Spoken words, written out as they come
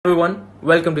Everyone,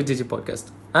 welcome to GG Podcast.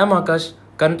 I'm Akash,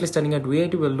 currently studying at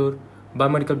VIT Vellore,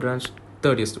 Biomedical Branch,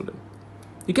 third year student.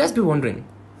 You guys be wondering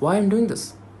why I'm doing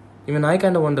this. Even I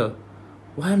kinda wonder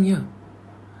why I'm here.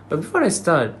 But before I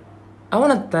start, I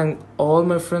wanna thank all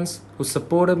my friends who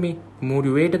supported me,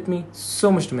 motivated me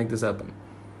so much to make this happen.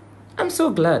 I'm so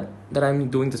glad that I'm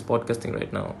doing this podcasting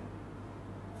right now.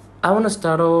 I wanna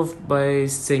start off by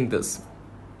saying this.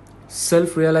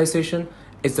 Self realization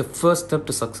is the first step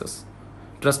to success.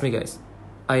 Trust me, guys,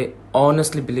 I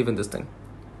honestly believe in this thing.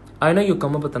 I know you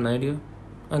come up with an idea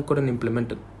and couldn't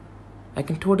implement it. I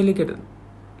can totally get it.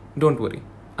 Don't worry,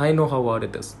 I know how hard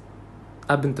it is.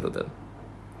 I've been through that.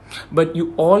 But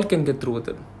you all can get through with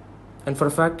it. And for a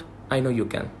fact, I know you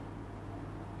can.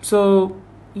 So,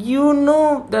 you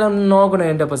know that I'm not gonna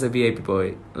end up as a VIP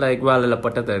boy, like Valala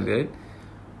Pattathar, right?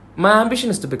 My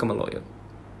ambition is to become a lawyer.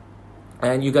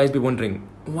 And you guys be wondering,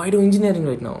 why do engineering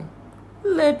right now?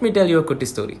 Let me tell you a cutie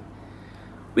story.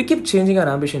 We keep changing our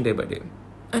ambition day by day,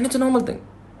 and it's a normal thing.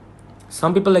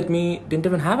 Some people like me didn't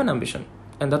even have an ambition,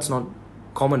 and that's not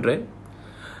common, right?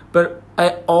 But I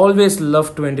always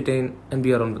love to entertain and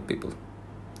be around with people.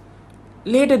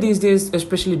 Later these days,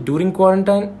 especially during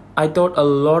quarantine, I thought a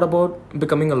lot about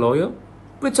becoming a lawyer,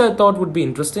 which I thought would be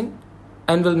interesting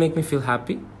and will make me feel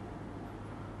happy,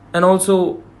 and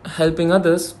also helping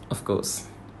others, of course.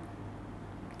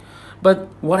 But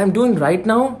what I'm doing right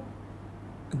now,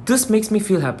 this makes me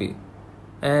feel happy.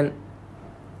 And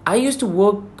I used to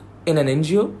work in an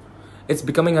NGO. It's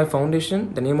Becoming I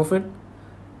Foundation, the name of it.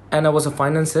 And I was a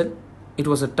finance head. It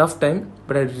was a tough time,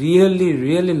 but I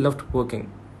really loved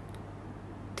working.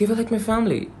 They were like my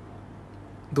family.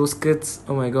 Those kids,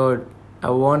 oh my god,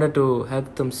 I wanted to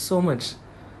help them so much.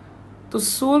 The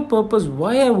sole purpose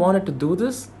why I wanted to do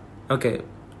this? Okay,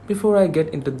 before I get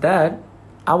into that,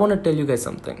 I want to tell you guys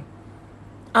something.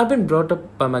 I've been brought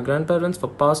up by my grandparents for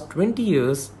past 20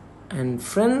 years, and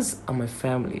friends are my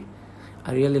family.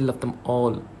 I really love them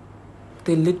all.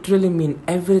 They literally mean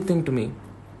everything to me.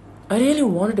 I really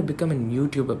wanted to become a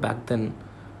YouTuber back then.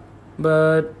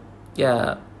 But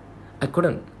yeah, I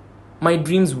couldn't. My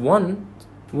dreams one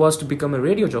was to become a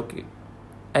radio jockey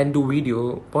and do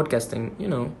video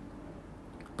podcasting.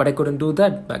 But I couldn't do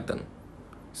that back then.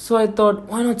 So I thought,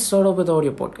 why not start off with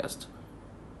audio podcast?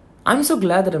 I'm so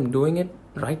glad that I'm doing it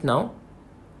right now.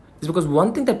 It's because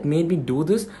one thing that made me do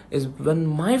this is when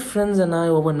my friends and I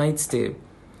overnight stay.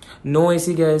 No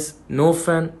AC, guys, no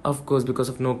fan, of course, because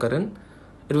of no current.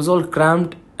 It was all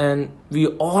cramped and we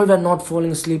all were not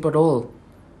falling asleep at all.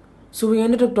 So we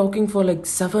ended up talking for like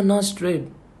 7 hours straight,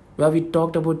 where we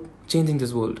talked about changing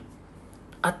this world.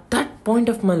 At that point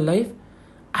of my life,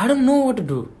 I don't know what to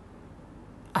do.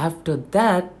 After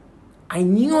that, I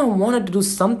knew I wanted to do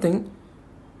something,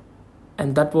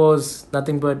 and that was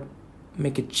nothing but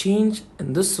make a change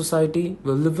in this society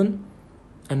we live in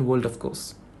and world, of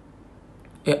course.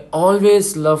 I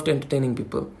always loved entertaining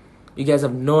people. You guys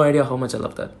have no idea how much I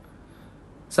love that.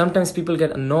 Sometimes people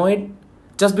get annoyed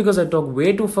just because I talk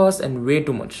way too fast and way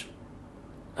too much.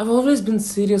 I've always been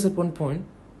serious at one point.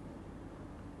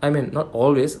 I mean, not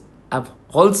always. I've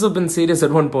also been serious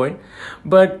at one point.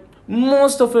 But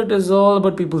most of it is all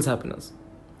about people's happiness.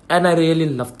 And I really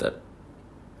love that.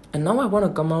 And now I want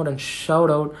to come out and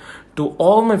shout out to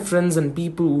all my friends and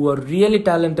people who are really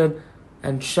talented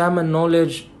and share my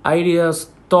knowledge, ideas,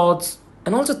 thoughts,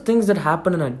 and also things that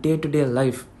happen in our day-to-day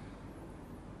life.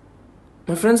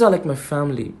 My friends are like my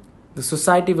family. The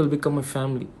society will become my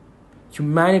family.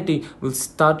 Humanity will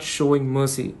start showing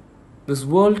mercy. This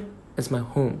world is my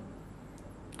home.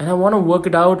 And I want to work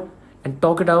it out and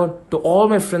talk it out to all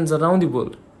my friends around the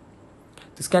world.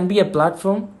 This can be a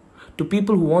platform to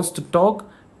people who wants to talk,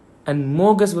 and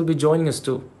more guests will be joining us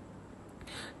too.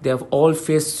 They have all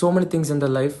faced so many things in their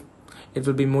life. It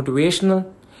will be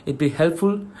motivational. It will be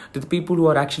helpful to the people who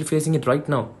are actually facing it right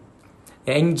now.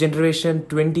 A young generation,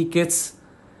 20 kids,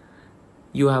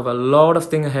 you have a lot of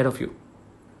things ahead of you.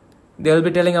 They'll be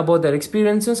telling about their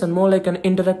experiences and more like an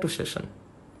interactive session.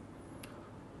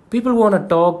 People who want to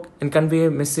talk and convey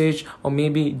a message or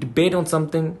maybe debate on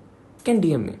something can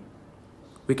DM me.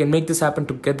 We can make this happen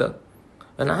together.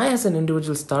 When I as an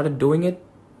individual started doing it,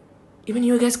 even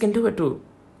you guys can do it too.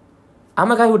 I'm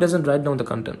a guy who doesn't write down the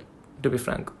content, to be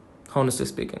frank, honestly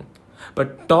speaking.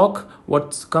 But talk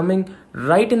what's coming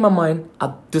right in my mind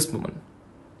at this moment.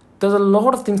 There's a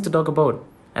lot of things to talk about,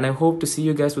 and I hope to see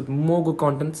you guys with more good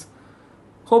contents.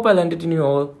 Hope I'll entertain you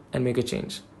all and make a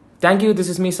change. Thank you, this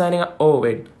is me signing out. Oh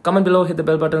wait, comment below, hit the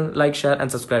bell button, like, share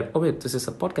and subscribe. Oh wait, this is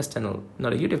a podcast channel,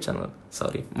 not a YouTube channel.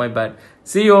 Sorry, my bad.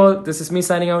 See you all, this is me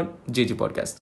signing out, GG Podcast.